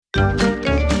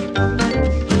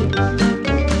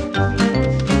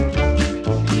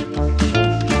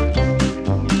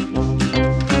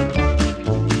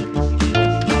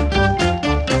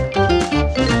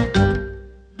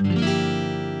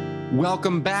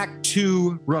Welcome back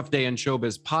to Rough Day in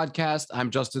Showbiz podcast.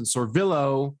 I'm Justin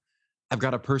Sorvillo. I've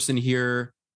got a person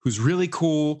here who's really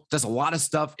cool, does a lot of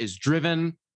stuff, is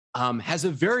driven, has a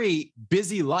very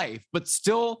busy life, but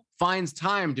still finds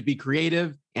time to be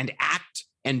creative and act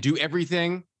and do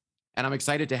everything. And I'm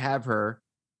excited to have her.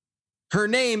 Her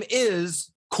name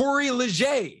is Corey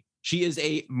Leger. She is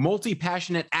a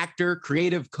multi-passionate actor,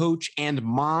 creative coach, and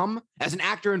mom. As an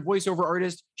actor and voiceover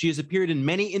artist, she has appeared in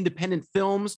many independent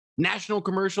films, national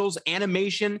commercials,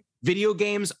 animation, video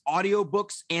games,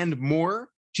 audiobooks, and more.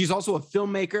 She's also a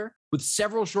filmmaker with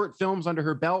several short films under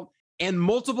her belt and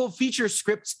multiple feature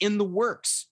scripts in the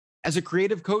works. As a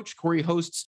creative coach, Corey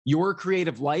hosts Your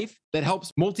Creative Life that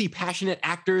helps multi-passionate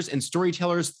actors and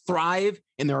storytellers thrive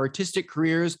in their artistic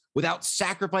careers without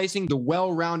sacrificing the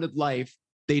well-rounded life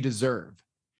they deserve.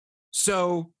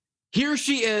 So here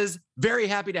she is, very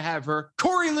happy to have her,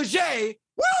 Corey Leger.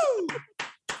 Woo!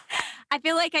 I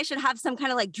feel like I should have some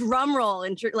kind of like drum roll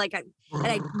and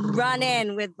I run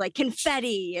in with like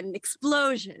confetti and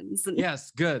explosions. And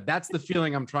Yes, good. That's the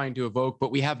feeling I'm trying to evoke,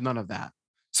 but we have none of that.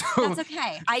 So that's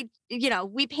okay.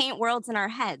 We paint worlds in our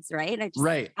heads, right?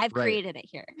 I've created it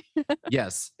here.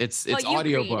 Yes, it's Well, you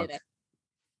audiobook. created it.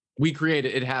 We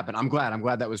created it. Happened. I'm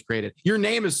glad that was created. Your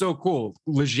name is so cool,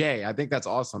 Leger. I think that's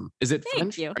awesome. Is it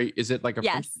Thank French? you. Is it like a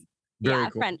French? Yes. Very Yeah,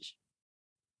 cool. French.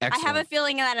 Excellent. I have a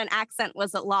feeling that an accent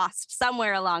was lost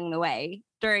somewhere along the way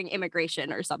during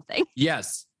immigration or something.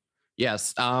 Yes.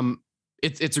 It's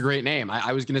a great name.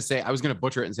 I was gonna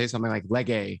butcher it and say something like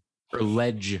Legge or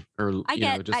Ledge or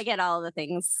I get all the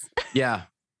things. Yeah.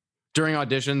 During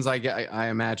auditions, I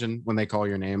imagine when they call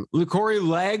your name, Corey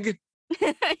Leg.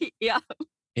 Yeah.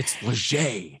 It's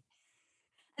Leger.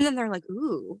 And then they're like,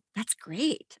 ooh, that's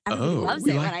great. Everybody loves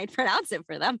it when I pronounce it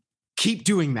for them. Keep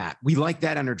doing that. We like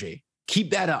that energy.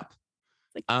 Keep that up.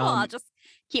 Like, cool, I'll just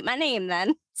keep my name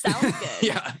then. Sounds good.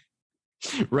 Yeah.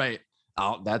 Right.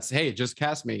 Just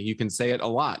cast me. You can say it a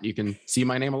lot. You can see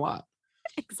my name a lot.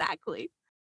 Exactly.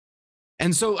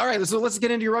 And so, all right, so let's get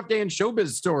into your rough day in showbiz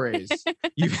stories.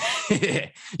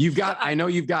 I know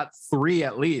you've got 3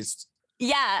 at least.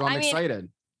 Yeah. So I'm excited.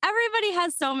 Everybody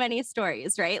has so many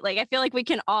stories, right? Like, I feel like we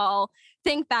can all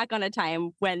think back on a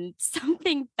time when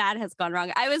something bad has gone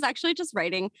wrong. I was actually just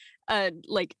writing a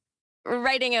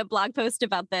blog post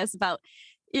about this,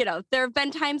 there have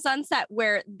been times on set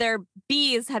where their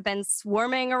bees have been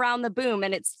swarming around the boom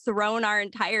and it's thrown our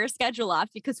entire schedule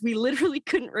off because we literally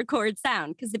couldn't record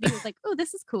sound because the bee was like, oh,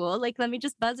 this is cool. Like, let me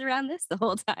just buzz around this the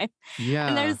whole time. Yeah.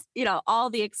 And there's, all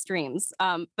the extremes.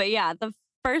 But yeah, the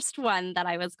first one that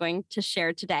I was going to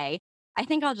share today, I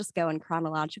think I'll just go in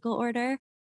chronological order.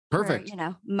 Perfect.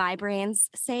 For, my brain's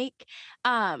sake.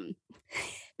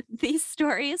 These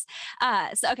stories.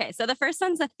 So the first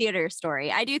one's a theater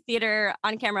story. I do theater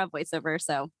on camera voiceover.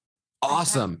 So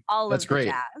awesome. That's great.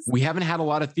 Jazz. We haven't had a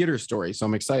lot of theater stories, so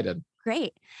I'm excited.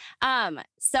 Great.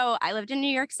 So I lived in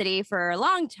New York City for a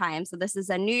long time. So this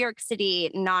is a New York City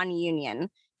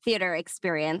non-union theater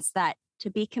experience that, to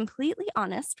be completely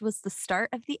honest, was the start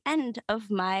of the end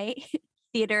of my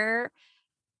theater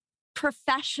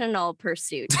professional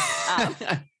pursuit.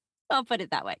 I'll put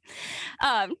it that way.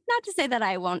 Not to say that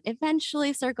I won't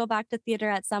eventually circle back to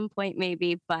theater at some point,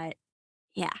 maybe, but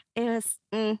yeah, it was.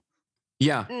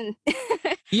 Yeah.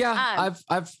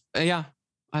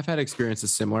 I've had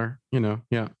experiences similar,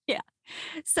 Yeah. Yeah.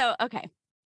 So, okay.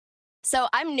 So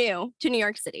I'm new to New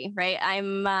York City, right?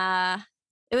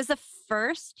 It was the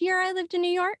first year I lived in New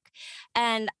York,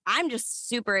 and I'm just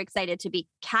super excited to be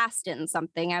cast in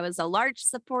something. I was a large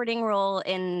supporting role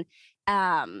in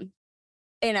a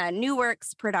New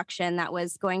Works production that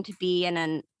was going to be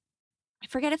I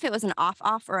forget if it was an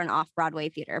off or an off-Broadway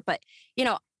theater, but,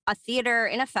 a theater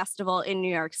in a festival in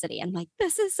New York City. And like,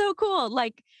 this is so cool.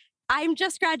 Like, I'm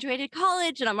just graduated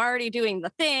college and I'm already doing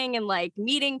the thing and like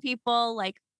meeting people,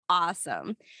 like,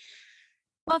 awesome.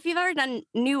 Well, if you've ever done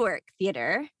Newark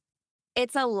theater,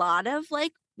 it's a lot of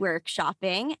like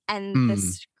workshopping and the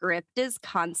script is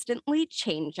constantly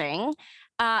changing,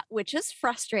 which is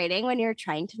frustrating when you're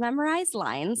trying to memorize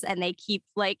lines and they keep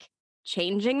like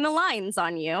changing the lines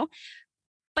on you.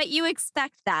 But you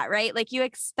expect that, right? Like, you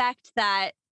expect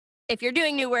that if you're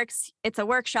doing New Works, it's a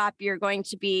workshop, you're going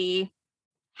to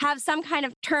have some kind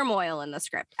of turmoil in the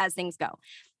script as things go.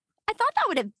 I thought that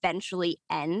would eventually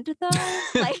end though.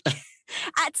 Like,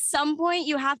 at some point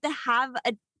you have to have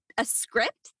a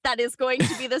script that is going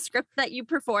to be the script that you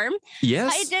perform.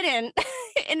 Yes. I didn't.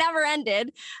 It never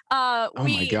ended. Oh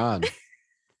my God.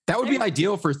 That would be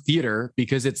ideal for theater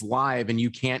because it's live and you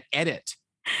can't edit.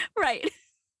 Right.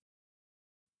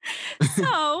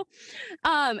 So,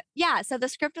 so the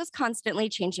script was constantly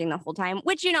changing the whole time,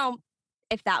 which,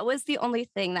 if that was the only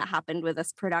thing that happened with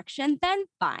this production, then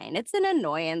fine. It's an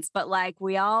annoyance, but like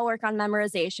we all work on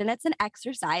memorization. It's an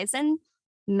exercise and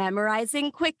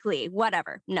memorizing quickly,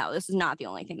 whatever. No, this is not the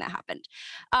only thing that happened.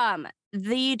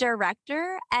 The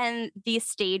director and the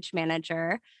stage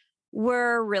manager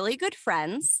were really good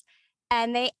friends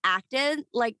and they acted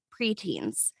like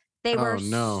preteens. They Oh were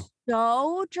no.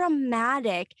 so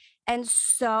dramatic and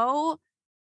so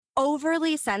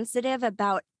overly sensitive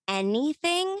about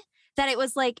anything that it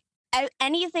was like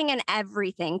anything and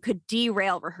everything could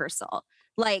derail rehearsal.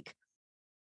 Like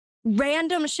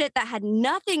random shit that had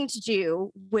nothing to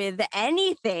do with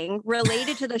anything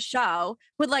related to the show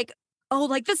would like, oh,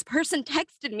 like this person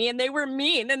texted me and they were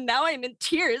mean and now I'm in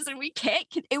tears and we can't.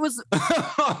 It was,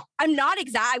 I'm not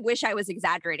I wish I was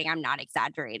exaggerating. I'm not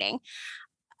exaggerating.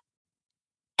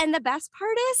 And the best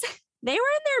part is they were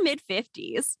in their mid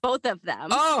 50s, both of them.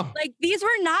 Oh, Like these were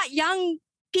not young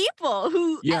people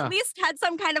who Yeah. at least had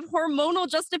some kind of hormonal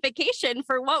justification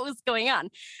for what was going on.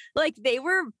 Like they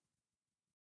were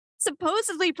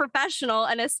supposedly professional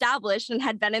and established and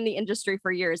had been in the industry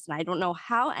for years. And I don't know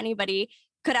how anybody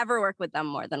could ever work with them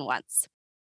more than once.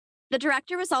 The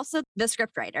director was also the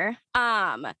scriptwriter.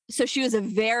 So she was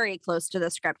very close to the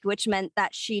script, which meant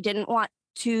that she didn't want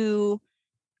to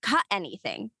cut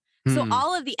anything. So Hmm.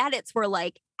 all of the edits were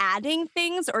like adding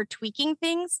things or tweaking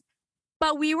things.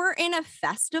 But we were in a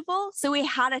festival, so we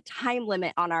had a time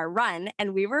limit on our run,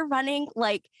 and we were running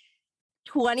like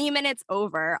 20 minutes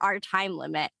over our time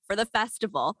limit for the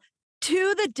festival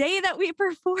to the day that we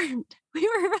performed. We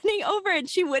were running over and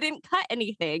she wouldn't cut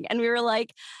anything. And we were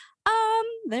like,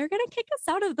 they're going to kick us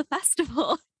out of the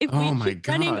festival if Oh we my keep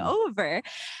running God. over.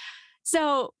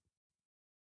 So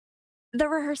the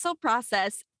rehearsal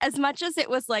process, as much as it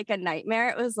was like a nightmare,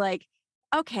 it was like,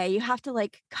 okay, you have to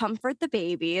like comfort the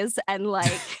babies and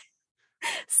like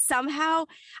somehow,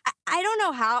 I don't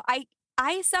know how,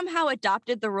 I somehow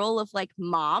adopted the role of like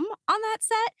mom on that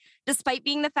set, despite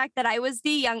being the fact that I was the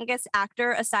youngest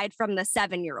actor aside from the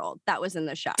 7-year-old that was in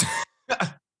the show.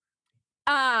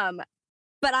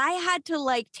 But I had to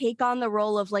like take on the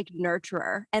role of like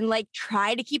nurturer and like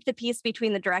try to keep the peace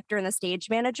between the director and the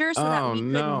stage manager so that Oh, we could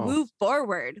no. move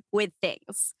forward with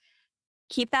things.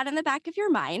 Keep that in the back of your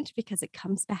mind because it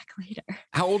comes back later.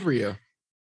 How old were you?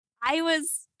 I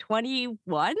was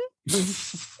 21.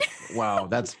 Wow,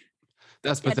 that's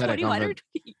Yeah, pathetic. 21 or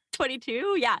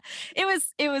 22. Yeah. It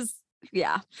was,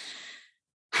 yeah.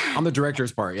 On the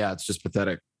director's part, yeah, it's just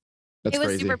pathetic. That's It was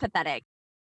crazy. super pathetic.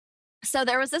 So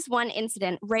there was this one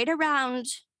incident right around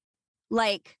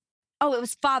like, oh, it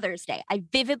was Father's Day. I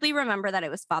vividly remember that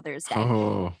it was Father's Day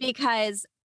Oh, because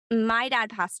my dad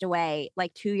passed away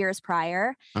like 2 years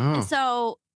prior. And oh,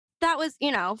 so that was,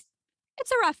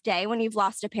 it's a rough day when you've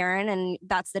lost a parent and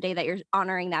that's the day that you're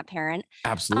honoring that parent.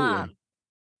 absolutely.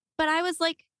 But I was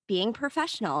like being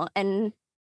professional and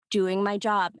doing my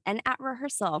job and at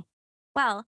rehearsal.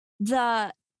 Well,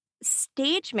 the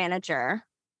stage manager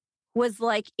was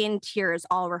like in tears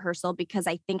all rehearsal because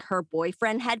I think her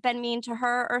boyfriend had been mean to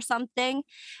her or something.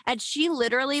 And she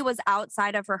literally was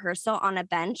outside of rehearsal on a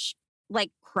bench,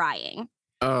 like crying.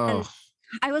 And Oh,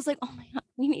 I was like, oh my God,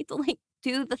 we need to like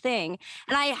do the thing.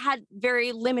 And I had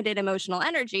very limited emotional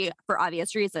energy for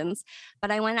obvious reasons.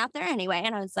 But I went out there anyway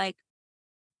and I was like,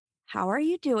 how are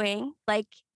you doing? Like,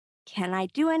 can I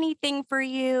do anything for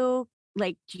you?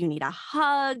 Like, do you need a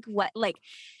hug?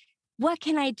 What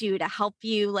can I do to help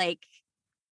you like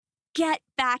get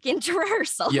back into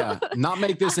rehearsal? yeah. Not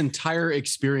make this entire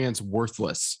experience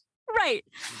worthless. Right.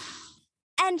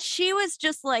 And she was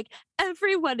just like,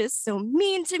 everyone is so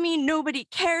mean to me. Nobody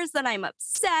cares that I'm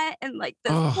upset. And like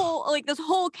Ugh. this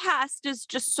whole cast is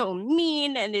just so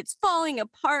mean and it's falling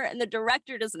apart and the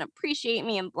director doesn't appreciate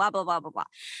me and blah, blah, blah, blah, blah.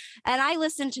 And I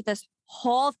listened to this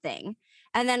whole thing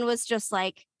and then was just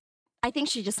like, I think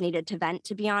she just needed to vent,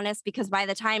 to be honest, because by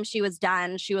the time she was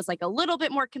done, she was like a little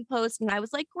bit more composed. And I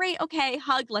was like, great, okay,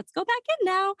 hug, let's go back in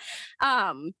now.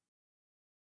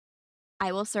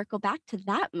 I will circle back to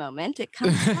that moment. It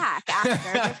comes back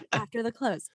after the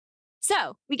close.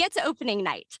 So we get to opening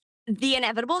night. The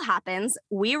inevitable happens.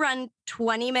 We run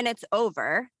 20 minutes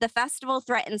over. The festival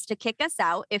threatens to kick us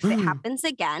out if it happens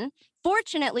again.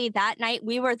 Fortunately, that night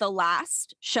we were the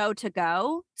last show to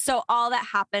go. So all that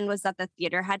happened was that the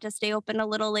theater had to stay open a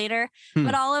little later.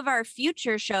 But all of our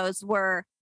future shows were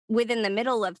within the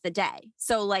middle of the day.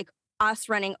 So like us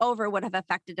running over would have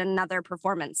affected another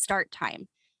performance start time.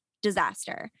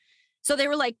 Disaster. So they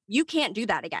were like, you can't do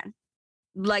that again.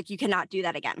 Like, you cannot do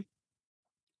that again.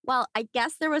 Well, I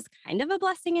guess there was kind of a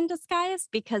blessing in disguise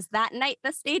because that night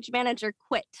the stage manager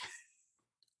quit.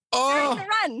 During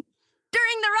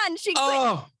the run, she quit.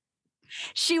 Oh,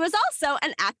 She was also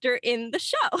an actor in the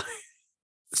show.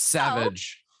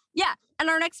 Savage. Yeah. And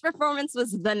our next performance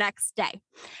was the next day.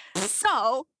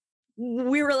 So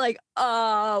we were like,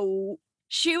 oh,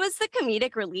 she was the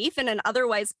comedic relief in an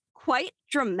otherwise quite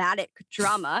dramatic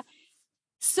drama.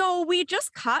 So we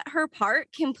just cut her part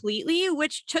completely,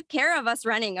 which took care of us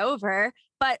running over,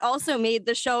 but also made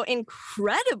the show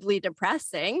incredibly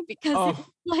depressing because it's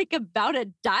like about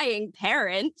a dying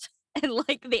parent and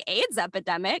like the AIDS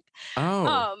epidemic.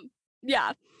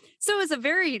 Yeah. So it was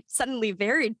a suddenly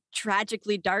very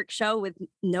tragically dark show with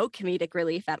no comedic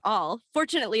relief at all.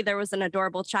 Fortunately, there was an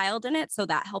adorable child in it, so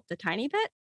that helped a tiny bit.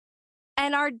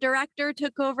 And our director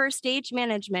took over stage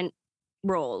management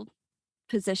role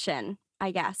position, I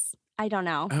guess. I don't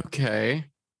know. Okay.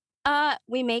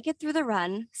 We make it through the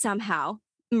run somehow,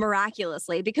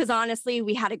 miraculously, because honestly,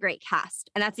 we had a great cast.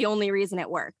 And that's the only reason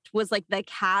it worked, was like the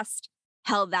cast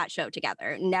held that show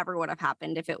together. It never would have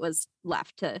happened if it was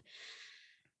left to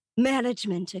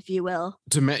management, if you will.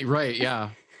 Right,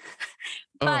 yeah.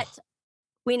 But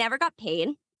we never got paid.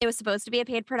 It was supposed to be a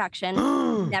paid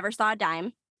production. Never saw a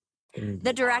dime.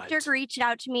 The director reached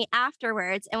out to me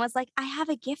afterwards and was like, I have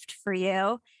a gift for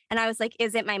you. And I was like,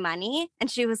 is it my money?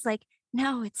 And she was like,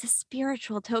 no, it's a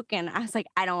spiritual token. I was like,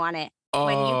 I don't want it.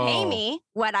 When you pay me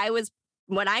what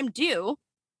I'm due,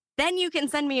 then you can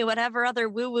send me whatever other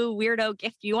woo-woo weirdo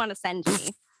gift you want to send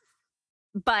me.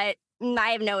 But I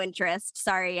have no interest.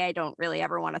 Sorry, I don't really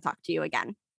ever want to talk to you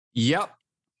again. Yep.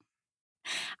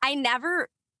 I never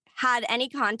had any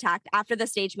contact after the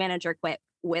stage manager quit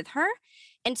with her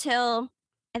until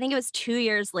I think it was 2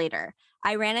 years later.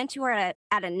 I ran into her at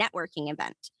a networking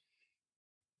event.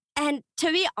 And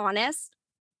to be honest,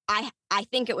 I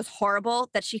think it was horrible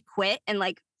that she quit and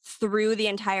like threw the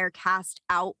entire cast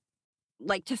out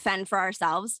like to fend for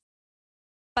ourselves.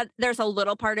 But there's a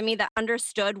little part of me that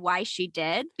understood why she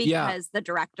did, because the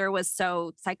director was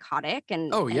so psychotic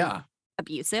and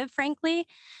abusive, frankly.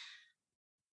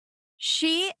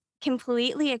 She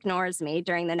completely ignores me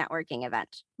during the networking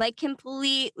event, like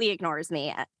completely ignores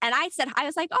me. And I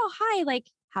was like, oh, hi, like,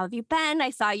 how have you been? I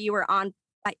saw you were on,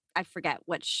 I forget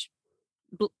which,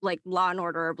 like Law and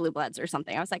Order or Blue Bloods or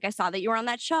something. I was like, I saw that you were on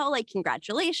that show. Like,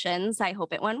 congratulations. I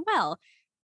hope it went well.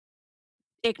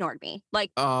 Ignored me, like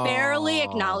barely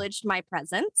acknowledged my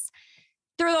presence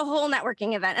through the whole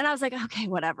networking event. And I was like, okay,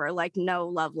 whatever, like no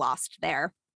love lost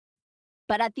there.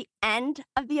 But at the end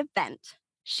of the event,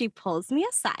 she pulls me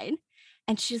aside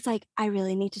and she's like, I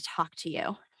really need to talk to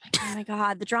you. I'm like, oh my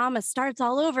God, the drama starts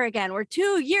all over again. We're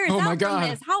 2 years out from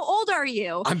this. How old are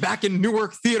you? I'm back in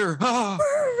Newark Theater. For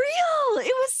real.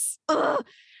 It was,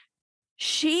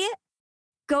 she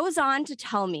goes on to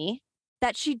tell me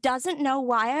that she doesn't know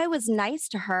why I was nice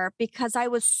to her because I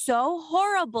was so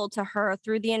horrible to her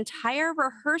through the entire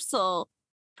rehearsal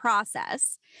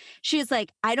process. She's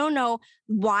like, I don't know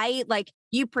why, like,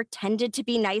 you pretended to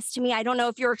be nice to me. I don't know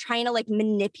if you were trying to like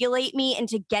manipulate me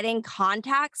into getting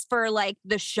contacts for like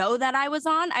the show that I was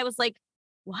on. I was like,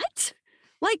 what?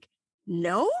 Like,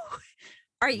 no?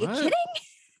 Are you kidding?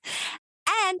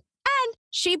 And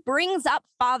she brings up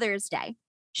Father's Day.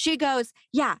 She goes,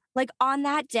 yeah, like on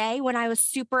that day when I was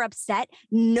super upset,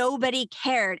 nobody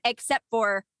cared except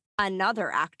for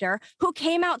another actor who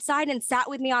came outside and sat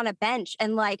with me on a bench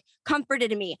and like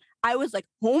comforted me. I was like,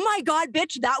 oh my God,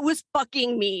 bitch, that was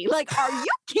fucking me. Like, are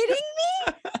you kidding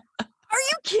me? Are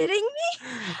you kidding me?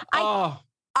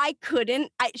 I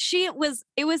couldn't. It was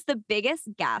the biggest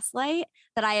gaslight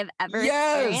that I have ever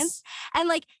experienced. And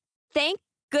like, thank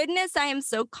goodness I am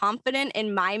so confident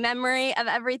in my memory of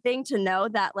everything to know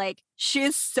that like she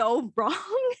is so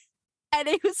wrong and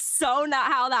it was so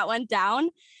not how that went down.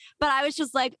 But I was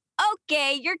just like,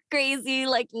 okay, you're crazy,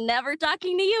 like never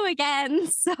talking to you again.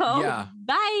 So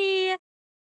bye.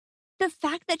 The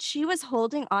fact that she was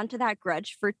holding on to that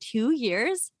grudge for 2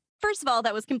 years, first of all,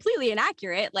 that was completely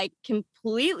inaccurate, like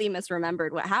completely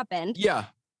misremembered what happened. Yeah.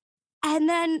 And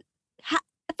then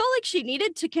I felt like she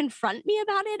needed to confront me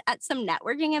about it at some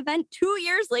networking event 2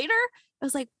 years later. I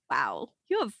was like, wow,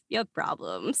 you have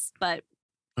problems, but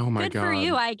good for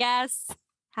you, I guess.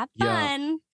 Have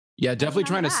fun. Yeah, definitely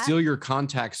trying to steal your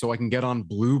contacts so I can get on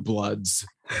Blue Bloods.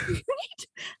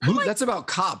 Right? That's about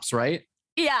cops, right?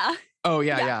 Yeah. Oh,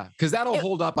 yeah. Because that'll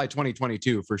hold up by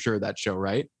 2022 for sure, that show,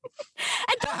 right?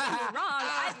 And don't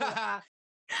get me wrong.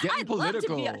 Getting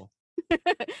political.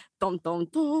 Dun, dun,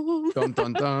 dun. Dun,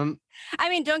 dun, dun. I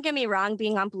mean, don't get me wrong.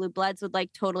 Being on Blue Bloods would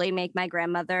like totally make my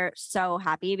grandmother so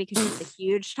happy because she's a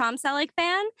huge Tom Selleck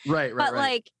fan. Right. But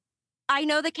like, I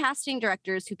know the casting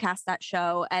directors who cast that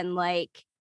show, and like,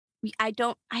 I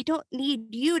don't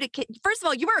need you to. First of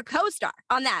all, you were a co-star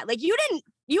on that. Like, you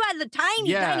You had the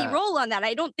tiny role on that.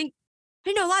 I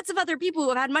know lots of other people who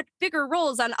have had much bigger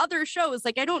roles on other shows.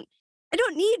 Like I don't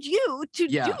need you to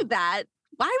do that.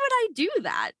 Why would I do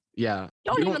that? Yeah.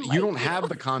 You don't have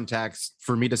the context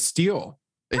for me to steal.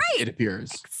 It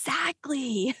appears.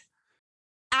 Exactly.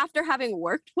 After having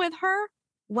worked with her,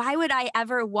 why would I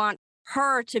ever want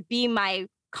her to be my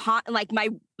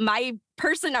my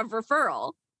person of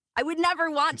referral? I would never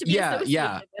want to be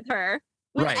associated with her,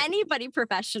 with anybody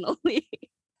professionally.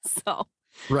 So.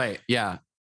 Right. Yeah.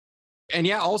 And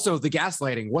also the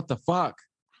gaslighting. What the fuck?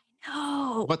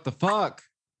 No. What the fuck?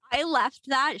 I left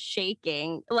that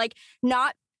shaking. Like,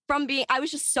 not from being, I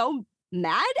was just so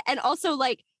mad. And also,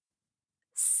 like,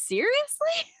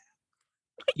 seriously?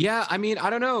 Yeah. I mean,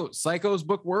 I don't know. Psycho's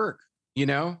book work,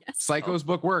 Yes, Psycho's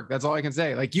book work. That's all I can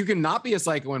say. Like, you can not be a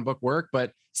psycho in book work,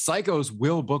 but psychos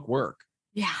will book work.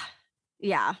 Yeah.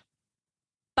 Yeah.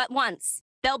 But once.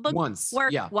 They'll book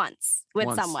work once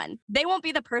with someone. They won't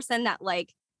be the person that,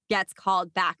 like, gets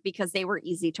called back because they were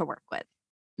easy to work with.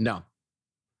 No.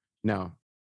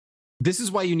 This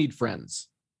is why you need friends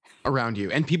around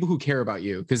you and people who care about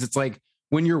you. Because it's like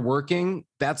when you're working,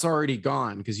 that's already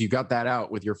gone because you got that out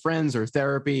with your friends or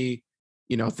therapy,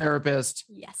 therapist.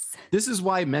 Yes. This is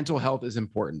why mental health is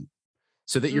important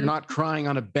so that you're not crying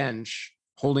on a bench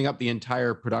holding up the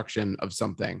entire production of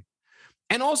something.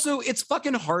 And also, it's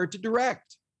fucking hard to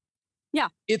direct. Yeah.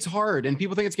 It's hard. And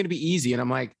people think it's going to be easy. And I'm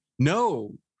like,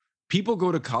 no, people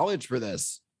go to college for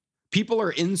this. People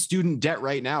are in student debt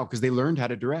right now because they learned how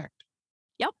to direct.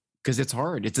 Yep. Because it's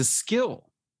hard. It's a skill.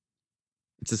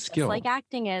 Just like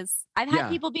acting is. I've had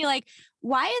people be like,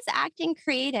 why is acting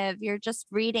creative? You're just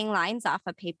reading lines off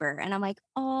a paper. And I'm like,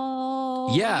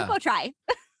 oh, yeah, go try.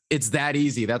 It's that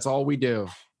easy. That's all we do.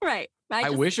 Right.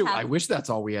 I wish that's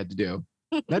all we had to do.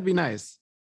 That'd be nice.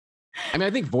 I mean,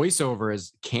 I think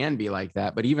voiceover can be like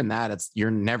that, but even that, you're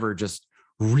never just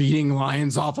reading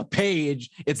lines off a page.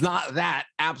 It's not that.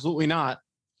 Absolutely not.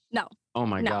 No. Oh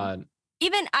my God.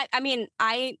 Even,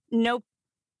 I know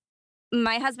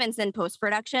my husband's in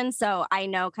post-production, so I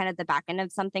know kind of the back end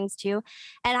of some things too.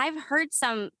 And I've heard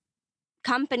some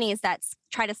companies that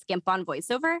try to skimp on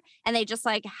voiceover and they just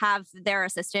like have their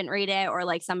assistant read it or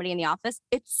like somebody in the office.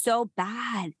 It's so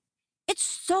bad. It's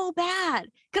so bad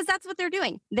because that's what they're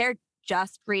doing. They're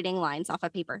just reading lines off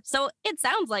of paper. So it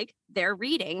sounds like they're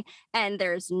reading and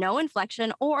there's no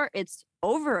inflection or it's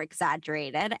over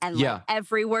exaggerated and like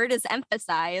every word is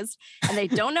emphasized and they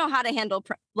don't know how to handle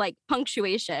like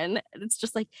punctuation. It's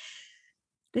just like,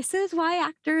 this is why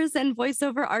actors and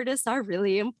voiceover artists are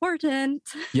really important.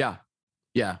 Yeah.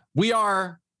 Yeah. We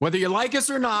are, whether you like us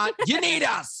or not, you need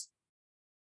us.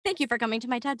 Thank you for coming to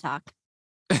my TED Talk.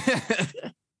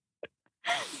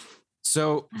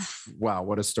 So, wow,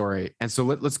 what a story. And so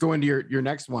let's go into your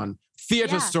next one.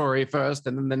 Theater story first,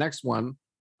 and then the next one,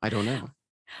 I don't know.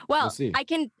 Well, I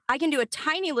can do a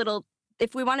tiny little,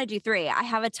 if we want to do 3, I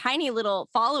have a tiny little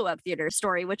follow-up theater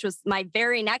story, which was my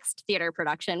very next theater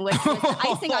production, which was the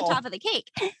icing on top of the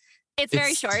cake. It's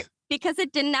very short because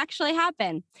it didn't actually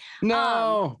happen.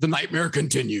 No, the nightmare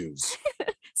continues.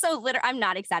 So I'm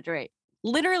not exaggerating.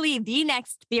 Literally the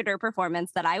next theater performance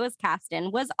that I was cast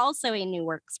in was also a New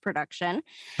Works production.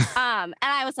 And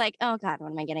I was like, oh God,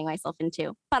 what am I getting myself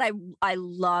into? But I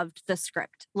loved the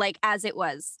script, like as it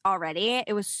was already.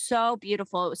 It was so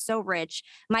beautiful. It was so rich.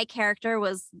 My character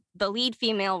was the lead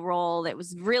female role. It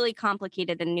was really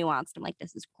complicated and nuanced. I'm like,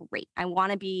 this is great. I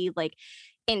want to be like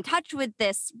in touch with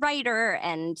this writer,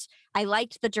 and I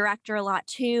liked the director a lot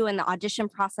too, and the audition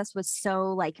process was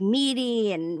so like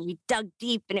meaty and we dug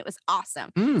deep and it was awesome.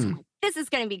 So I'm like, this is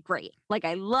going to be great. Like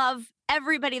I love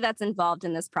everybody that's involved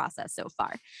in this process so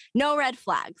far. No red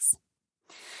flags.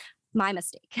 My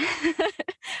mistake.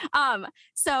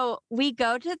 So we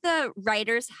go to the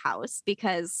writer's house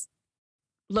because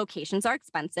locations are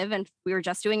expensive and we were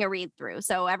just doing a read through.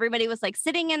 So everybody was like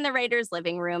sitting in the writer's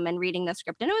living room and reading the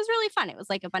script. And it was really fun. It was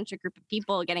like a group of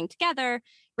people getting together,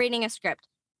 reading a script.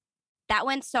 That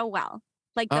went so well.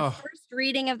 Like the first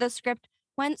reading of the script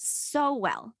went so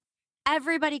well.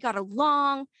 Everybody got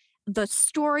along. The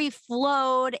story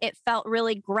flowed. It felt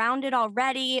really grounded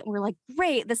already. We're like,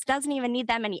 great. This doesn't even need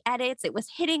that many edits. It was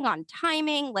hitting on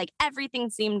timing. Like everything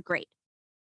seemed great.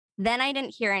 Then I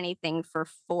didn't hear anything for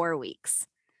 4 weeks.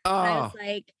 I was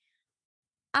like,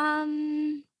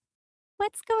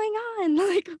 what's going on?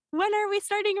 Like, when are we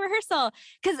starting rehearsal?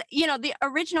 Because, the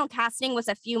original casting was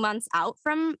a few months out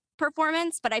from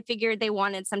performance, but I figured they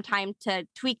wanted some time to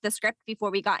tweak the script before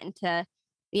we got into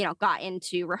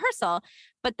rehearsal.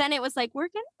 But then it was like, we're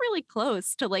getting really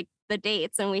close to like the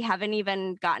dates and we haven't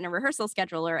even gotten a rehearsal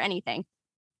schedule or anything.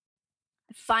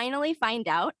 I finally find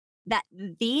out that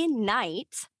the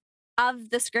night of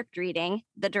the script reading,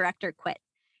 the director quit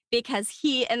because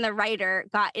he and the writer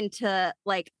got into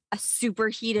like a super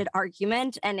heated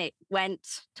argument, and it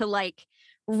went to like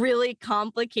really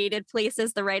complicated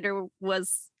places. The writer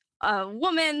was a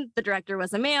woman, the director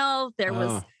was a male. There was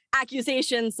Oh,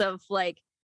 accusations of like,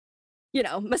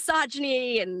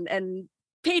 misogyny and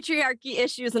patriarchy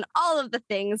issues and all of the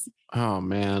things. oh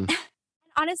man.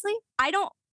 Honestly, I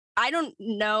don't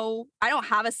know. I don't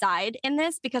have a side in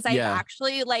this because I've Yeah.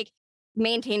 actually like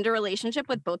maintained a relationship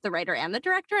with both the writer and the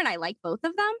director, and I like both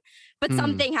of them. But Hmm.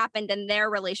 something happened and their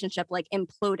relationship like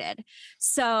imploded.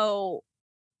 So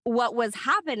what was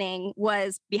happening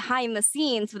was behind the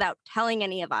scenes, without telling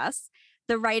any of us,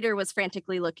 the writer was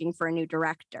frantically looking for a new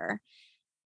director.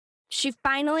 She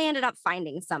finally ended up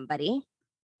finding somebody.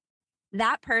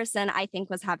 That person, I think,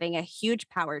 was having a huge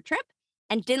power trip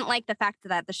and didn't like the fact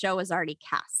that the show was already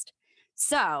cast.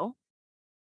 So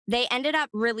they ended up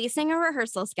releasing a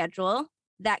rehearsal schedule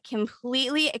that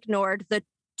completely ignored the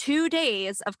 2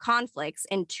 days of conflicts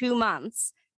in 2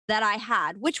 months that I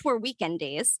had, which were weekend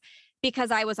days,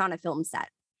 because I was on a film set.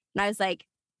 And I was like,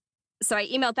 so I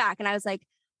emailed back and I was like,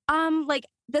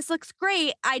 this looks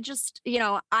great. I just,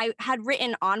 I had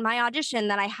written on my audition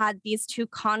that I had these two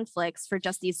conflicts for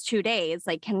just these 2 days.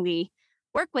 Like, can we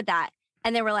work with that?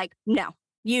 And they were like, no,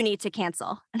 you need to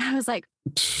cancel. And I was like,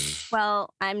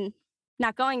 well, I'm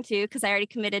not going to because I already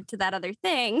committed to that other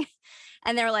thing.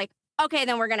 And they were like, okay,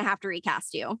 then we're going to have to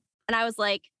recast you. And I was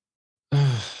like,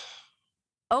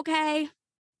 okay,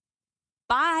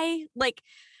 bye. Like,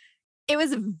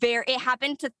 it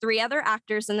happened to 3 other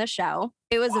actors in the show.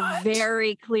 It was What?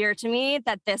 very clear to me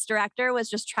that this director was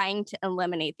just trying to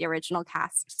eliminate the original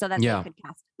cast so that they Yeah. could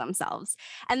cast it themselves.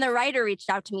 And the writer reached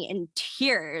out to me in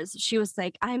tears. She was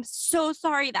like, I'm so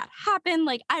sorry that happened.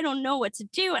 Like, I don't know what to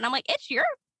do. And I'm like, it's your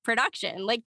production.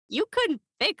 Like, you could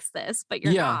fix this, but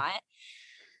you're Yeah. not.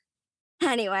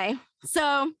 Anyway,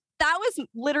 so that was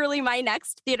literally my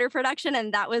next theater production.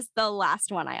 And that was the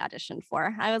last one I auditioned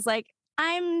for. I was like,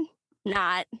 I'm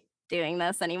not doing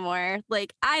this anymore.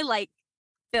 Like, I like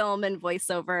film and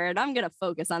voiceover, and I'm going to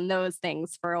focus on those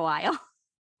things for a while.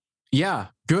 Yeah.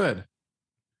 Good.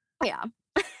 Yeah.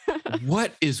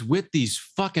 What is with these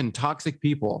fucking toxic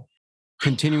people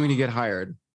continuing to get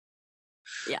hired?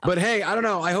 Yeah. But hey, I don't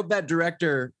know. I hope that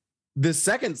director, the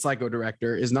second Psycho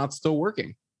director, is not still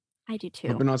working. I do I hope too.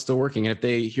 they're not still working. And if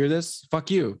they hear this,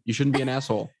 fuck you. You shouldn't be an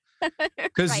asshole.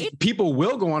 Because Right? people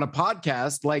will go on a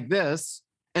podcast like this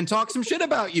and talk some shit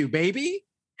about you, baby.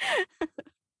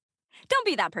 Don't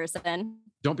be that person.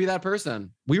 Don't be that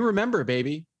person. We remember,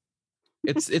 baby.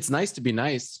 It's nice to be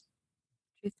nice.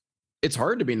 It's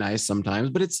hard to be nice sometimes,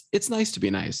 but it's nice to be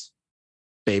nice,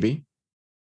 baby.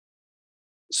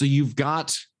 So you've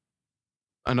got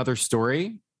another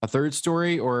story, a third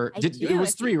story, or I it do, was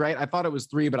if three, right? I thought it was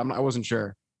three, but I wasn't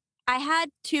sure. I had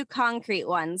 2 concrete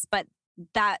ones, but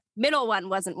that middle one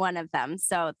wasn't one of them.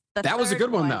 So That was a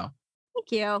good one, though.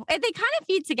 Thank you. They kind of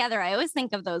feed together. I always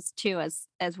think of those two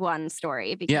as one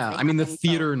story because Yeah, they I mean the happen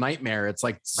theater nightmare. It's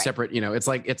like separate. It's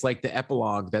like the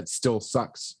epilogue that still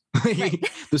sucks. Right.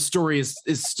 The story is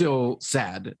still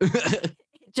sad. it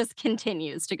just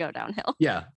continues to go downhill.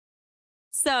 Yeah.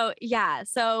 So yeah,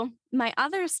 so my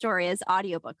other story is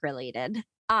audiobook related.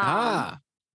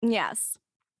 Yes.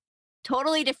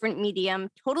 Totally different medium,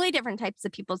 totally different types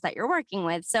of peoples that you're working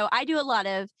with. So I do a lot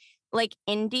of like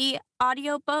indie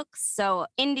audiobooks. So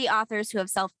indie authors who have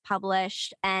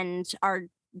self-published and are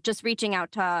just reaching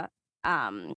out to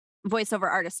voiceover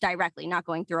artists directly, not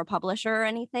going through a publisher or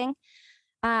anything.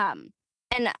 And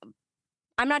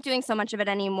I'm not doing so much of it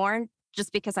anymore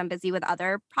just because I'm busy with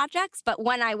other projects. But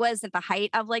when I was at the height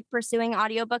of like pursuing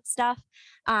audiobook stuff,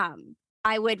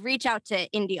 I would reach out to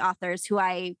indie authors who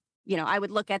I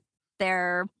would look at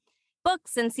their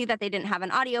books and see that they didn't have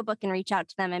an audiobook and reach out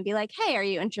to them and be like, hey, are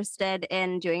you interested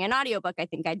in doing an audiobook? I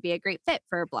think I'd be a great fit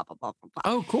for blah, blah, blah, blah,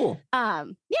 blah. Oh, cool.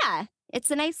 Yeah,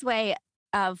 it's a nice way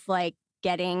of like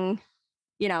getting,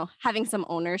 having some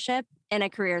ownership in a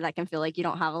career that can feel like you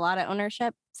don't have a lot of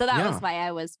ownership. So that was why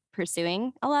I was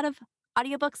pursuing a lot of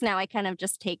audiobooks. Now I kind of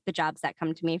just take the jobs that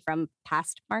come to me from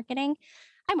past marketing.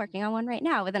 I'm working on one right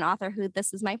now with an author who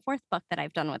this is my 4th book that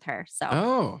I've done with her.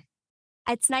 So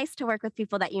it's nice to work with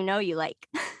people that you like.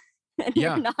 And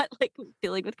you're not like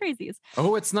dealing with crazies.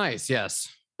 Oh, it's nice. Yes.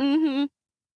 Mm-hmm.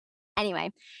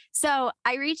 Anyway, so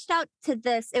I reached out to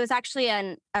this. It was actually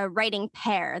a writing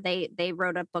pair. They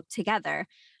wrote a book together.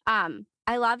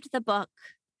 I loved the book,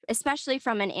 especially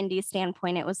from an indie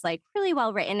standpoint. It was like really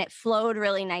well written. It flowed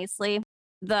really nicely.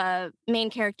 the main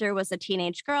character was a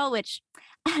teenage girl, which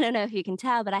I don't know if you can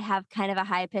tell, but I have kind of a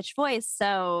high pitched voice.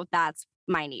 So that's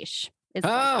my niche. It's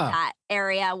like that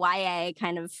area, YA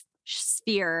kind of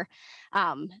sphere,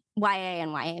 YA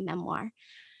and YA memoir.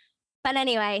 But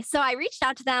anyway, so I reached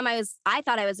out to them. I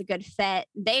thought I was a good fit.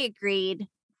 They agreed.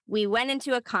 We went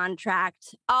into a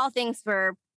contract. All things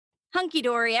were hunky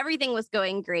dory. Everything was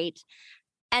going great.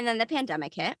 And then the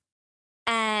pandemic hit.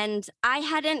 And I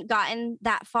hadn't gotten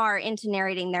that far into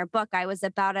narrating their book. I was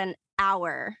about an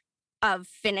hour of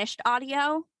finished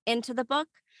audio into the book.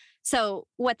 So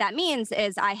what that means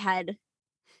is I had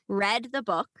read the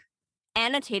book,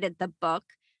 annotated the book,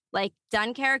 like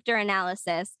done character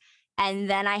analysis, and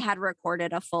then I had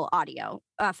recorded a full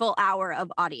hour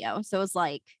of audio. So it was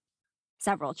like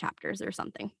several chapters or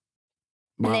something.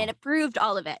 Wow. And they had approved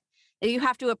all of it. You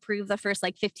have to approve the first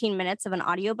like 15 minutes of an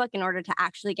audiobook in order to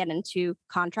actually get into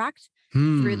contract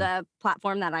through the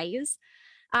platform that I use.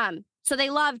 So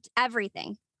they loved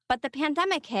everything. But the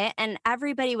pandemic hit and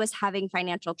everybody was having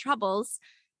financial troubles.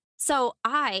 So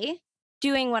I,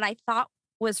 doing what I thought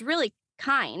was really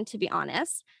kind, to be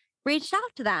honest, reached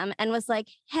out to them and was like,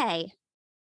 hey,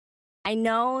 I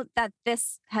know that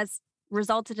this has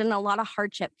resulted in a lot of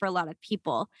hardship for a lot of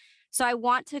people. So I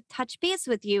want to touch base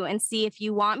with you and see if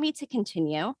you want me to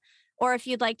continue or if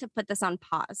you'd like to put this on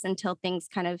pause until things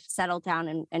kind of settle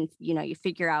down and you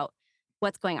figure out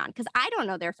what's going on. Because I don't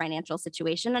know their financial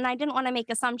situation and I didn't want to make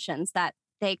assumptions that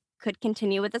they could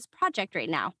continue with this project right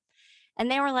now.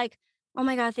 And they were like, oh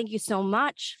my God, thank you so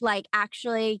much. Like,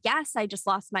 actually, yes, I just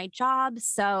lost my job.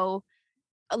 So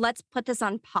let's put this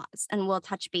on pause and we'll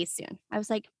touch base soon. I was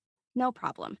like, no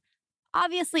problem.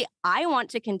 Obviously, I want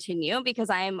to continue because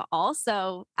I am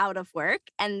also out of work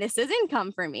and this is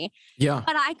income for me. Yeah.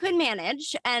 But I could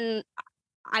manage and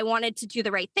I wanted to do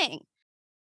the right thing.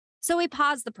 So we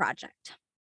paused the project.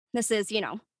 This is,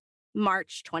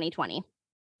 March 2020.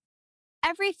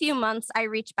 Every few months, I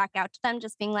reach back out to them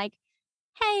just being like,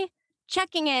 hey,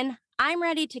 checking in. I'm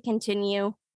ready to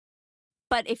continue.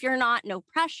 But if you're not, no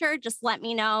pressure. Just let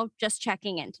me know. Just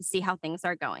checking in to see how things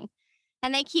are going.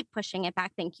 And they keep pushing it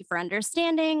back. Thank you for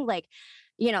understanding. Like,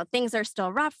 things are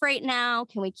still rough right now.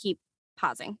 Can we keep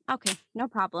pausing? Okay, no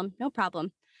problem. No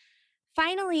problem.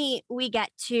 Finally, we get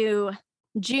to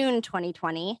June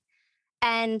 2020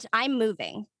 and I'm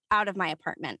moving out of my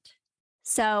apartment.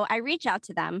 So I reach out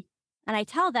to them and I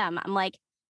tell them, I'm like,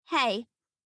 hey,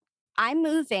 I'm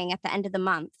moving at the end of the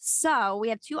month. So we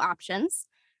have two options.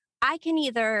 I can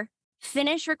either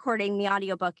finish recording the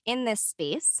audiobook in this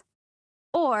space,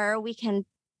 or we can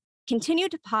continue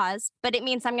to pause, but it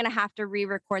means I'm going to have to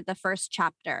re-record the first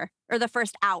chapter or the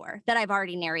first hour that I've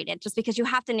already narrated, just because you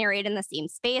have to narrate in the same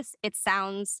space. It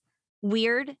sounds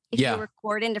weird if you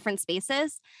record in different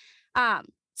spaces.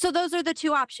 So those are the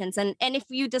two options. And if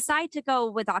you decide to go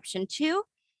with option 2,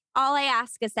 all I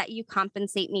ask is that you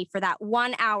compensate me for that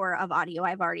 1 hour of audio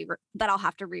I've already that I'll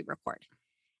have to re-record.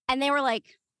 And they were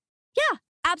like, yeah,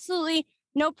 absolutely.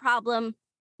 No problem.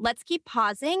 Let's keep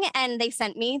pausing. And they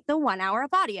sent me the 1 hour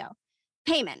of audio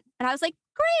payment. And I was like,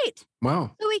 great.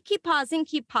 Wow. So we keep pausing.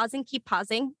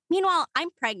 Meanwhile, I'm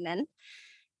pregnant.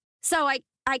 So I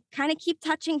kind of keep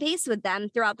touching base with them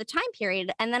throughout the time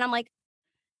period. And then I'm like,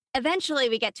 eventually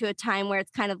we get to a time where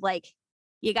it's kind of like,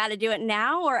 you got to do it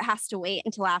now or it has to wait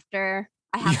until after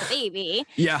I have the baby.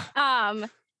 Yeah.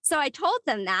 So I told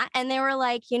them that and they were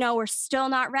like, we're still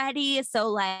not ready. So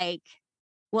like,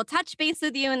 we'll touch base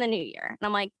with you in the new year. And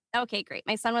I'm like, okay, great.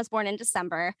 My son was born in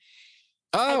December.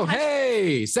 Oh,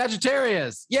 hey,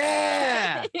 Sagittarius.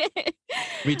 Yeah.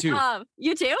 Me too.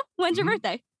 You too? When's your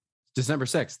birthday? December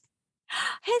 6th.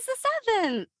 He's the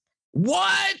 7th.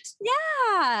 What?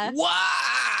 Yeah.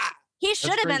 What? He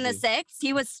should have been the 6th.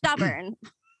 He was stubborn.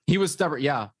 He was stubborn.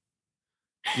 Yeah.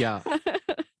 Yeah.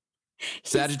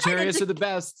 Sagittarius are the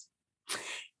best.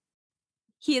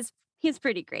 He's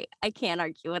pretty great. I can't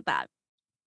argue with that.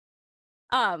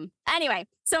 Anyway,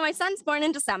 so my son's born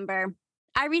in December.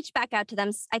 I reached back out to them.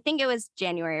 I think it was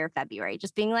January or February,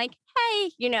 just being like,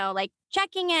 hey, like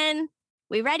checking in.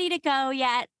 We ready to go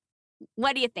yet?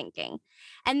 What are you thinking?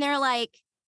 And they're like,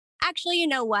 actually, you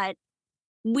know what?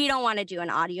 We don't want to do an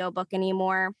audiobook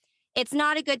anymore. It's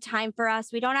not a good time for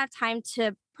us. We don't have time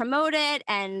to promote it.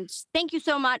 And thank you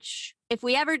so much. If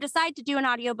we ever decide to do an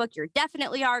audiobook, you're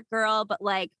definitely our girl, but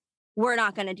like, we're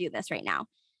not going to do this right now.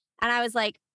 And I was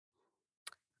like,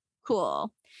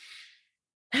 cool.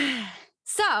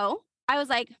 So I was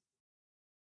like,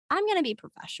 I'm going to be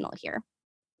professional here.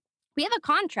 We have a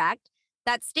contract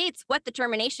that states what the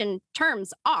termination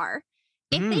terms are.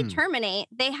 If they terminate,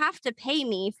 they have to pay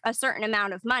me a certain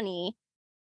amount of money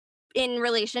in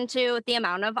relation to the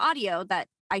amount of audio that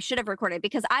I should have recorded,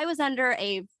 because I was under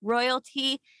a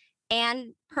royalty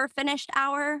and per finished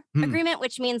hour Hmm. agreement,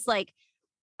 which means like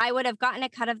I would have gotten a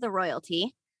cut of the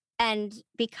royalty. And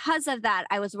because of that,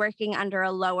 I was working under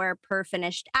a lower per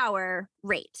finished hour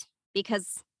rate,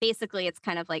 because basically it's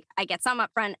kind of like I get some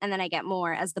upfront and then I get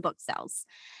more as the book sells.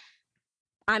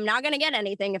 I'm not going to get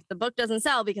anything if the book doesn't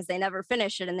sell, because they never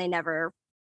finish it and they never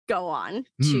go on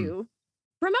to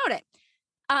promote it.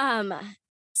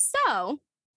 So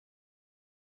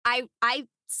I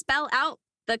spell out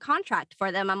the contract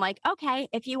for them. I'm like, okay,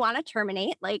 if you want to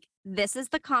terminate, like, this is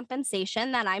the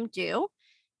compensation that I'm due,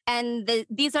 and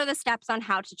these are the steps on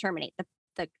how to terminate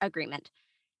the agreement.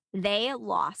 They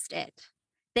lost it.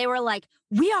 They were like,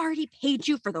 we already paid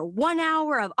you for the 1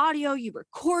 hour of audio you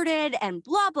recorded and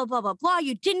blah, blah, blah, blah, blah.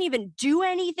 You didn't even do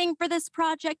anything for this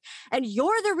project. And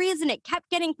you're the reason it kept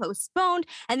getting postponed.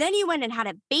 And then you went and had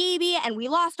a baby, and we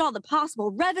lost all the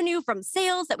possible revenue from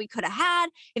sales that we could have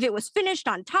had if it was finished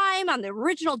on time on the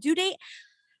original due date.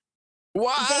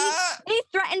 What? They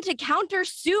threatened to counter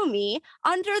sue me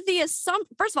under the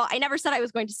assumption. First of all, I never said I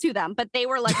was going to sue them, but they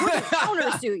were like, we're going to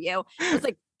counter sue you. I was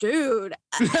like, dude,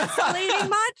 escalating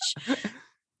much?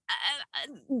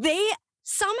 They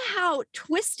somehow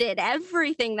twisted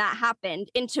everything that happened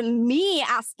into me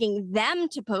asking them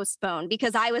to postpone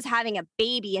because I was having a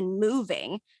baby and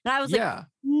moving. And I was like,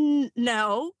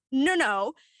 no.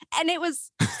 And it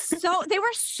was so, they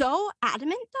were so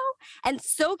adamant though, and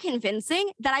so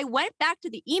convincing that I went back to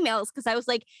the emails because I was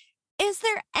like, is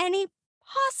there any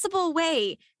possible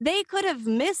way they could have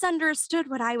misunderstood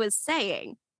what I was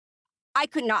saying? I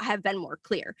could not have been more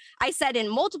clear. I said in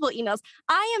multiple emails,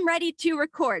 I am ready to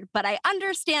record, but I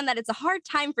understand that it's a hard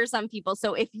time for some people.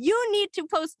 So if you need to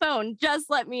postpone, just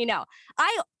let me know.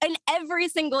 In every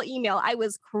single email, I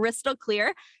was crystal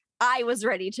clear. I was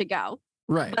ready to go.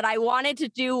 Right. But I wanted to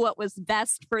do what was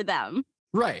best for them.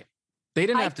 Right. They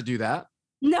didn't have to do that.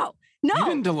 No. You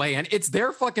didn't delay it. It's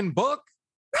their fucking book.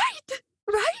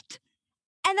 Right.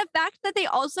 And the fact that they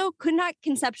also could not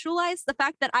conceptualize the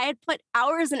fact that I had put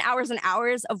hours and hours and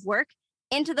hours of work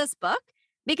into this book,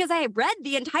 because I read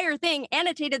the entire thing,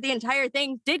 annotated the entire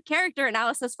thing, did character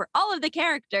analysis for all of the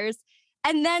characters,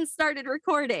 and then started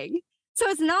recording. So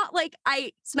it's not like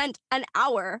I spent an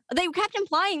hour. They kept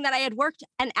implying that I had worked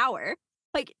an hour.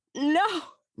 Like, no.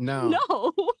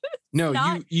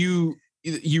 You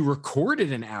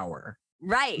recorded an hour.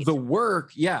 Right. The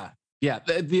work, yeah.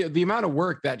 The amount of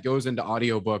work that goes into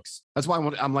audiobooks. That's why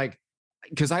I'm like,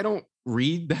 because I don't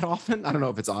read that often. I don't know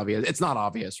if it's obvious. It's not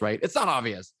obvious, right? It's not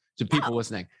obvious to people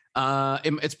listening.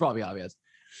 It's probably obvious,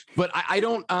 but I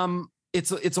don't.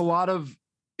 It's a lot of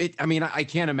it. I mean, I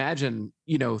can't imagine,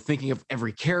 thinking of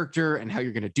every character and how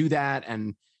you're going to do that.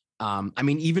 And I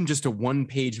mean, even just a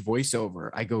 1-page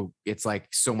voiceover, it's like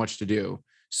so much to do.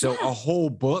 So a whole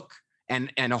book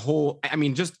and a whole,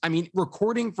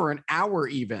 recording for an hour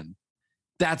even.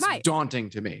 That's daunting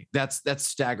to me. That's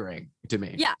staggering to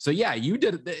me. Yeah. So yeah, you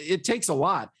did. It takes a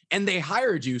lot, and they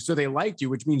hired you, so they liked you,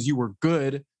 which means you were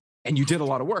good and you did a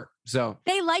lot of work. So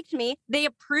they liked me. They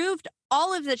approved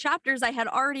all of the chapters I had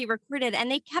already recorded,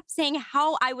 and they kept saying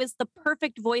how I was the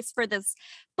perfect voice for this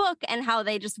book and how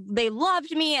they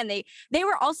loved me, and they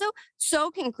were also so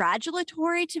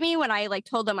congratulatory to me when I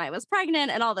told them I was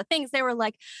pregnant and all the things. They were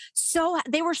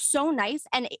they were so nice,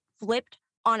 and it flipped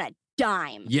on a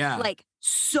dime. Yeah.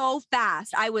 So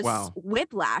fast. I was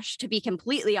whiplash, to be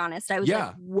completely honest. I was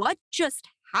like, what just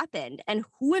happened? And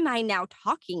who am I now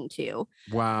talking to?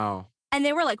 Wow. And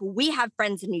they were like, we have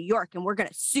friends in New York and we're going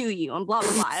to sue you and blah,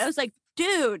 blah, blah. I was like,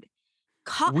 dude.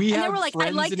 And they were like,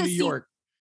 I'd like to see New York.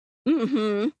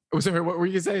 Mm-hmm. Sorry, what were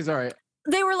you saying? Sorry.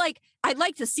 They were like, I'd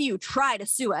like to see you try to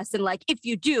sue us. And if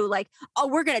you do,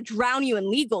 we're going to drown you in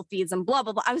legal fees and blah,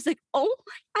 blah, blah. I was like,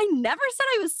 I never said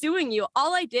I was suing you.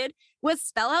 All I did was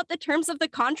spell out the terms of the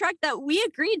contract that we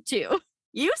agreed to.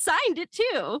 You signed it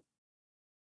too.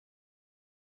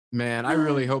 Man, I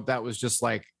really hope that was just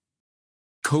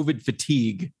COVID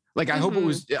fatigue. I hope it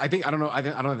was, I don't know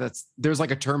if there's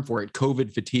a term for it,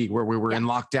 COVID fatigue, where we were in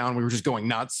lockdown. We were just going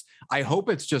nuts. I hope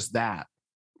it's just that.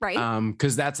 Right.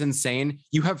 Because that's insane.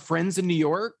 You have friends in New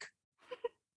York.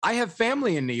 I have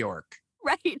family in New York.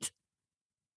 Right.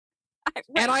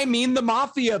 And I mean the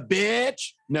mafia,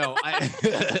 bitch. No.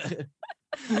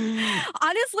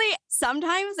 Honestly,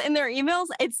 sometimes in their emails,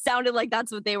 it sounded like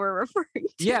that's what they were referring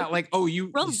to. Yeah, Relax.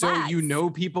 So you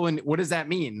know people, and what does that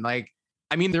mean?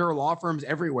 There are law firms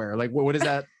everywhere. What is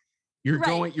that?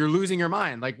 You're you're losing your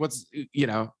mind. What's,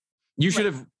 you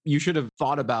should have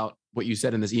thought about what you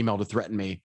said in this email to threaten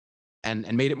me and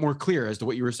made it more clear as to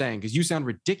what you were saying, because you sound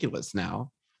ridiculous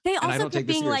now. They And I also don't take kept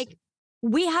this being seriously. like,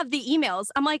 we have the emails.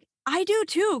 I'm like, I do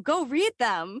too. Go read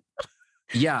them.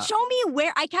 Yeah. Show me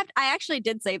where I actually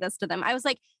did say this to them. I was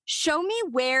like, show me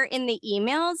where in the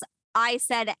emails I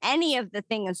said any of the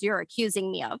things you're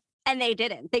accusing me of. And they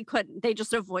didn't. They couldn't. They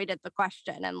just avoided the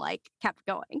question and like kept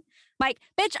going. Like,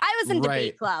 bitch, I was in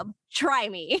debate club. Try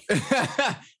me.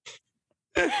 I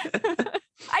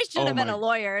should have been a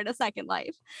lawyer in a second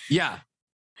life. Yeah.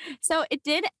 So it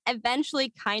did eventually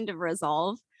kind of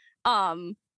resolve.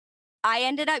 I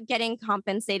ended up getting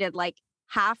compensated like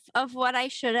half of what I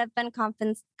should have been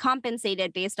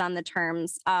compensated based on the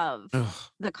terms of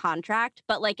the contract,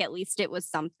 but like at least it was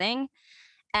something.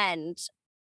 And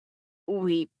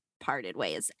we parted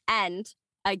ways. And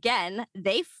again,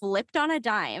 they flipped on a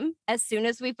dime as soon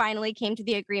as we finally came to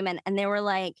the agreement. And they were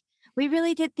like, we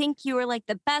really did think you were like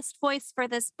the best voice for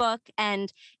this book.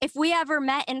 And if we ever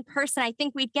met in person, I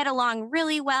think we'd get along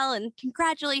really well. And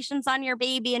congratulations on your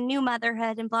baby and new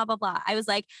motherhood and blah, blah, blah. I was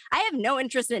like, I have no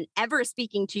interest in ever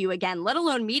speaking to you again, let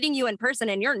alone meeting you in person.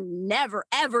 And you're never,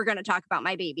 ever going to talk about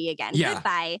my baby again. Yeah.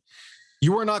 Goodbye.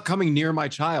 You are not coming near my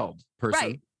child,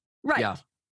 person. Right. Yeah.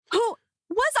 Who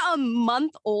was a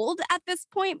month old at this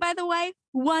point, by the way,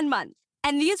 1 month.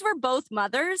 And these were both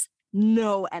mothers,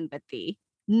 no empathy.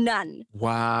 None.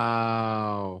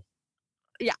 Wow.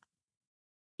 Yeah.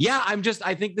 Yeah,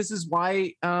 I think this is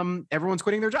why everyone's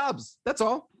quitting their jobs. That's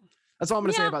all. That's all I'm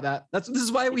going to say about that. This is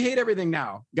why we hate everything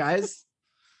now, guys.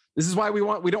 This is why we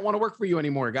don't want to work for you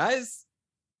anymore, guys.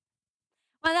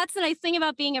 Well, that's the nice thing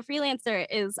about being a freelancer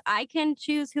is I can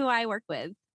choose who I work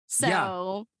with.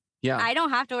 So yeah. I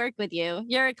don't have to work with you.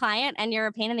 You're a client and you're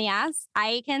a pain in the ass.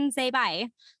 I can say bye.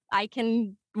 I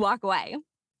can walk away.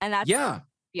 And that's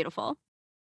beautiful.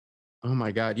 Oh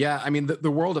my God. Yeah. I mean, the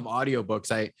world of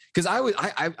audiobooks, I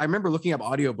remember looking up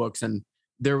audiobooks and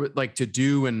there was like to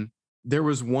do, and there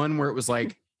was one where it was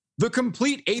like the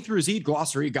complete A through Z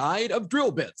glossary guide of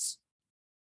drill bits.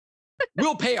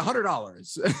 We'll pay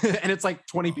 $100. And it's like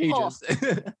 20 pages.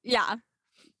 Yeah.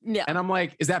 Yeah. And I'm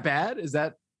like, is that bad? Is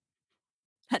that?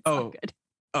 That's not good.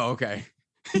 Oh, okay.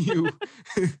 You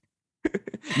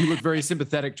look very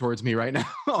sympathetic towards me right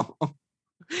now.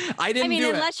 I mean,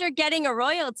 unless you're getting a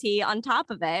royalty on top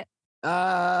of it.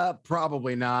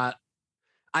 Probably not.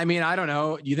 I mean, I don't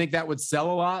know. You think that would sell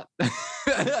a lot?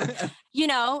 You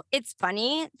know, it's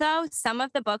funny though. Some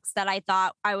of the books that I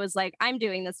thought I was like, I'm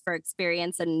doing this for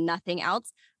experience and nothing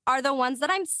else are the ones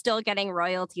that I'm still getting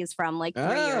royalties from like 3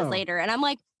 years later. And I'm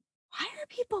like, why are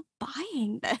people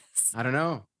buying this? I don't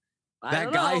know.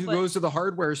 That guy who goes to the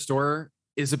hardware store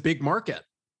is a big market.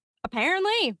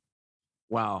 Apparently.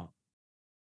 Wow.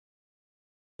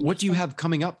 What do you have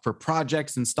coming up for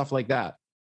projects and stuff like that?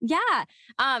 Yeah.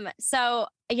 So,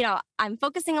 you know, I'm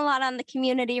focusing a lot on the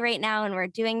community right now and we're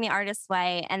doing the Artist's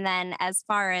Way. And then as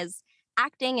far as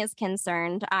acting is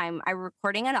concerned, I'm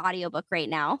recording an audiobook right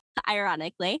now,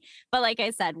 ironically. But like I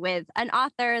said, with an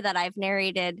author that I've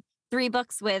narrated 3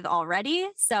 books with already.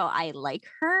 So I like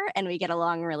her and we get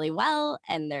along really well.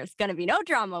 And there's going to be no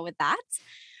drama with that.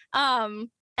 And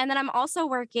then I'm also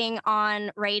working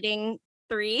on writing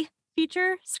 3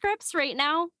 feature scripts right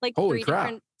now, like Holy 3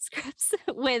 different scripts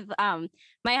with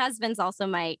my husband's also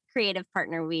my creative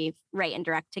partner. We write and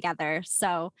direct together.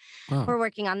 So we're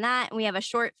working on that. And we have a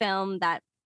short film that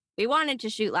we wanted to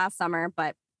shoot last summer,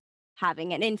 but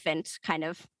having an infant kind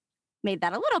of made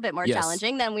that a little bit more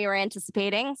challenging than we were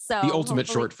anticipating. So the ultimate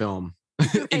short film,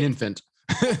 an infant.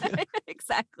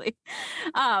 Exactly.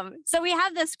 So we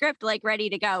have the script like ready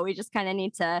to go. We just kind of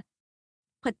need to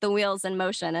put the wheels in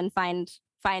motion and find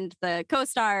the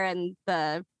co-star and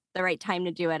the right time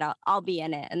to do it. I'll be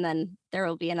in it, and then there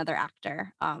will be another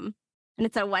actor. And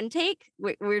it's a 1 take.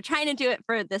 We're trying to do it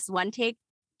for this 1 take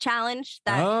challenge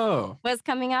that was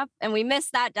coming up, and we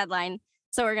missed that deadline.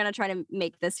 So we're gonna try to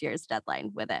make this year's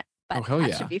deadline with it. But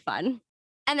that should be fun.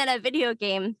 And then a video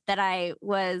game that I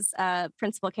was a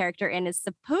principal character in is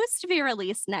supposed to be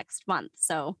released next month.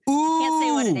 So can't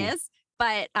say what it is,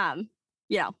 but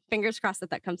you know, fingers crossed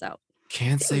that comes out.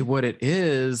 Can't say what it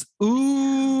is.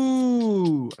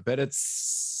 Ooh, I bet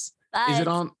it's.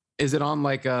 Is it on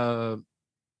like a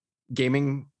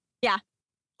gaming? Yeah.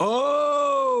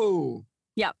 Oh.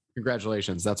 Yep.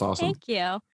 Congratulations. That's awesome. Thank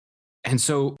you. And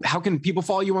so how can people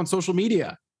follow you on social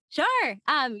media? Sure.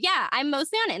 Yeah, I'm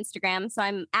mostly on Instagram. So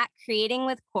I'm at Creating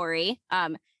with Corrie.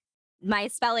 My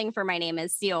spelling for my name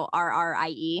is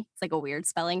Corrie. It's like a weird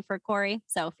spelling for Corrie.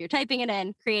 So if you're typing it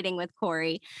in, Creating with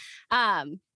Corrie.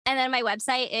 And then my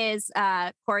website is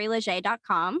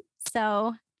CorrieLeger.com.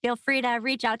 So feel free to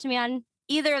reach out to me on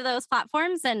either of those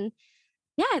platforms. And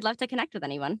yeah, I'd love to connect with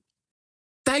anyone.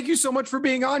 Thank you so much for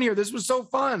being on here. This was so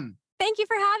fun. thank you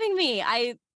for having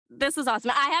me. This is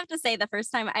awesome. I have to say, the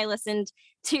first time I listened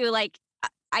to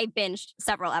I binged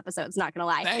several episodes, not gonna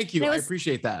lie. Thank you. I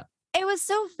appreciate that. It was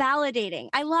so validating.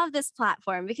 I love this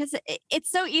platform because it's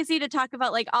so easy to talk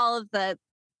about like all of the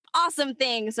awesome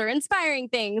things or inspiring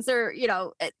things, or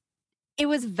it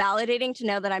was validating to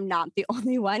know that I'm not the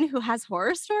only one who has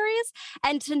horror stories,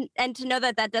 and to know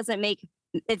that that doesn't make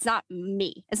it's not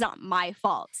me. It's not my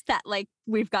fault that like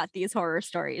we've got these horror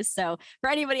stories. So for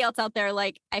anybody else out there,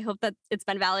 like I hope that it's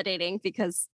been validating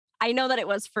because I know that it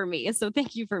was for me. So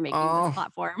thank you for making this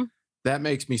platform. That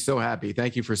makes me so happy.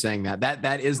 Thank you for saying that.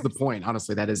 That is the point.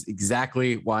 Honestly, that is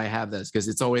exactly why I have this, because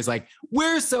it's always like,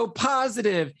 we're so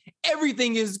positive.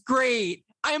 Everything is great.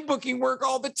 I'm booking work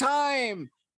all the time.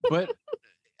 But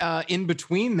in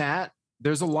between that,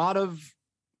 there's a lot of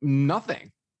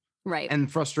nothing. Right.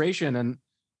 And frustration. And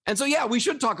so, yeah, we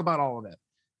should talk about all of it.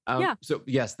 Yeah. So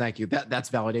yes, thank you.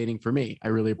 That's validating for me. I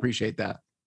really appreciate that.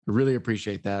 I really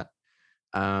appreciate that.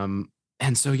 And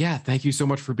so, yeah, thank you so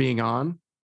much for being on.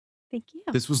 Thank you.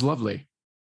 This was lovely.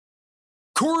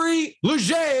 Corey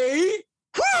Leger.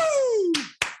 Woo!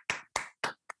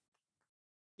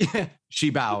 Yeah, she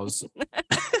bows.